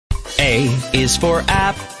A is for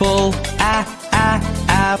apple,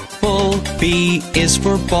 apple. B is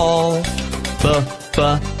for ball,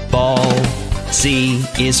 ball. C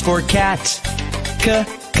is for cat,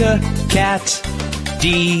 cat.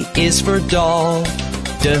 D is for doll,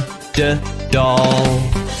 doll.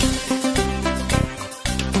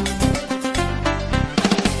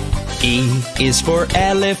 E is for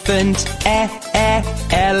elephant,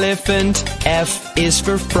 elephant. F is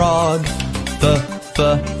for frog,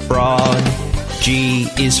 frog. G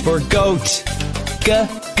is for goat,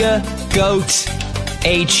 goat.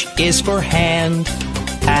 H is for hand,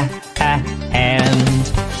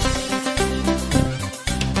 hand.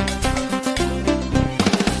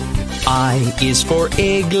 I is for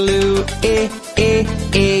igloo,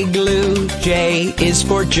 igloo. J is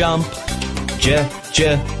for jump,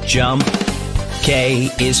 jump. K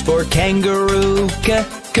is for kangaroo,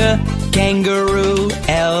 kangaroo.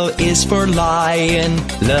 L is for lion,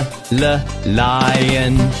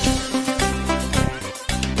 lion.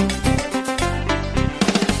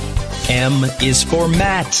 M is for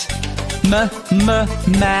mat,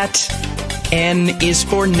 mat. N is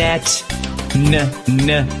for net,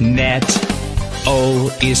 net.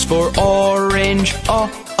 O is for orange,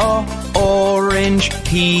 orange.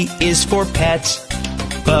 P is for pet,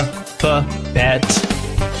 pet.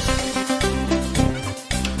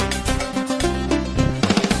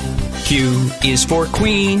 Q is for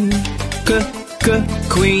queen,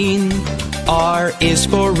 queen. R is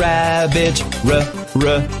for rabbit,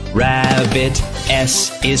 rabbit.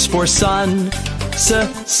 S is for sun,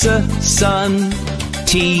 sun.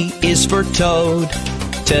 T is for toad,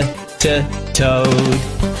 toad.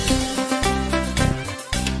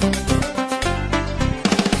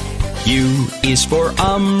 U is for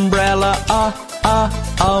umbrella,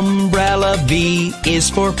 umbrella. V is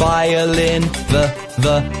for violin,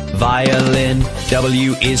 violin.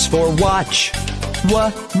 W is for watch,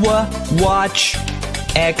 watch.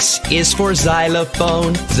 X is for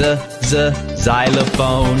xylophone,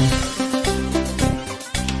 xylophone.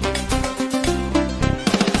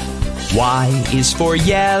 Y is for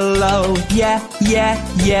yellow,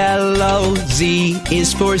 yellow. Z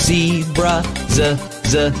is for zebra,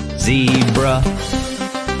 zebra.